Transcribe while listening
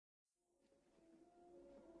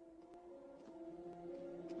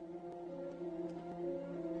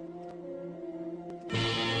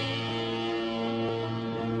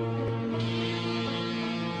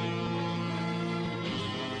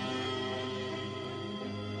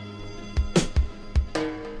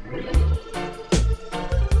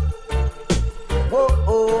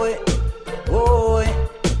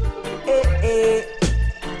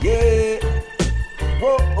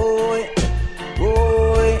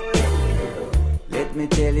me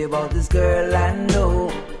tell you about this girl I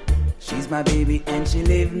know. She's my baby and she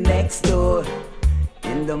live next door.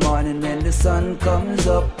 In the morning when the sun comes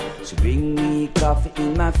up, she bring me coffee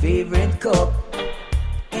in my favorite cup.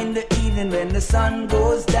 In the evening when the sun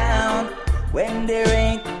goes down, when there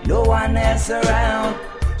ain't no one else around,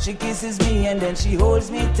 she kisses me and then she holds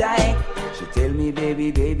me tight. She tell me, baby,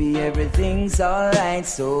 baby, everything's alright.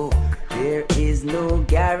 So there is no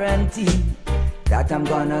guarantee that I'm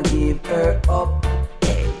gonna give her up.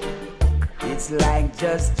 Hey, it's like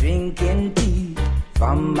just drinking tea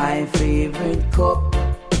from my favorite cup.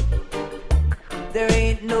 There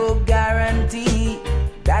ain't no guarantee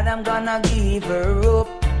that I'm gonna give her up.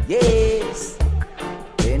 Yes,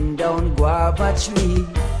 bend down guava tree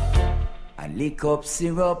and lick up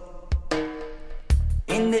syrup.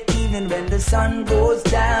 In the evening when the sun goes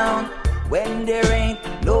down, when there ain't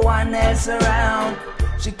no one else around,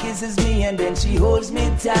 she kisses me and then she holds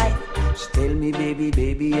me tight. She tell me, baby,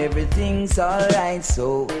 baby, everything's alright.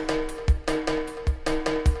 So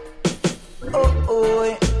oh,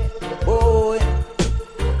 oh, oh,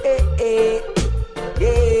 eh, eh,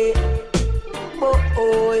 yeah. Oh,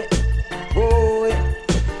 oh,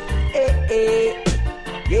 eh, eh,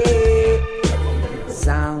 yeah.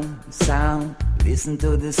 Sound, sound, listen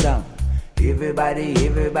to the sound. Everybody,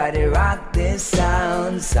 everybody rock this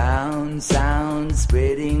sound. Sound, sound,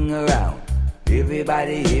 spreading around.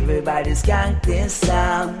 Everybody, everybody skank this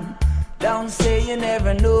sound. Don't say you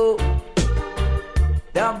never know.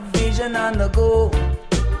 The vision on the go.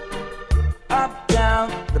 Up, down,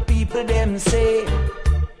 the people them say.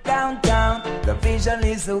 Downtown, the vision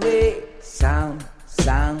is the way. Sound,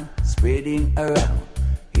 sound, spreading around.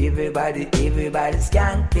 Everybody, everybody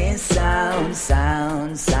skank this sound.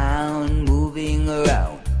 Sound, sound, moving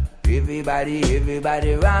around. Everybody,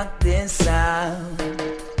 everybody rock this sound.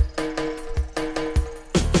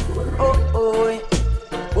 Oh, oh,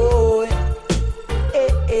 oh, eh,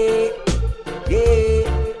 eh, yeah.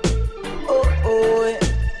 Oh, oh.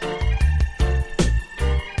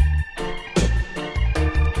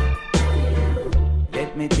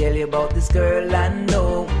 Let me tell you about this girl I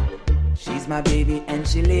know. She's my baby and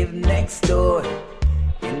she live next door.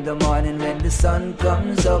 In the morning when the sun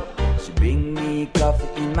comes up, she bring me coffee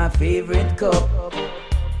in my favorite cup.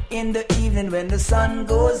 In the evening when the sun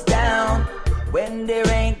goes down, when there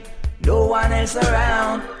ain't no one else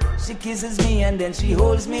around, she kisses me and then she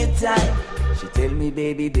holds me tight. She tell me,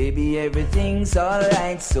 baby, baby, everything's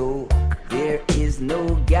alright. So there is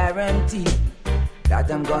no guarantee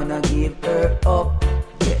that I'm gonna give her up.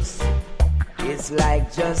 Yes, it's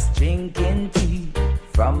like just drinking tea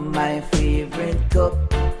from my favorite cup.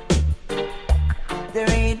 There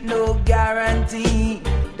ain't no guarantee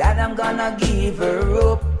that I'm gonna give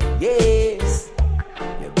her up. Yes,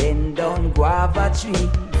 you bend down guava tree,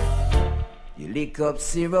 you lick up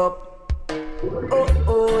syrup. Oh,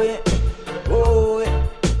 oh, yeah. Oh,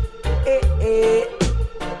 eh, eh,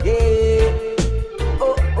 yeah.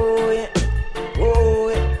 Oh, oh, yeah. Oh,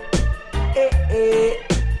 eh,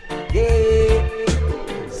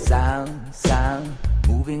 yeah. Sound, sound,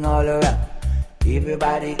 moving all around.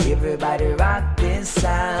 Everybody, everybody rock this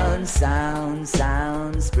sound. Sound,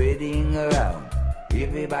 sound, spreading around.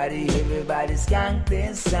 Everybody, everybody skank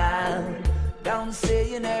this sound. Don't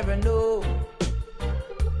say you never know.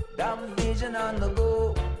 Dumb vision on the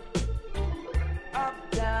go.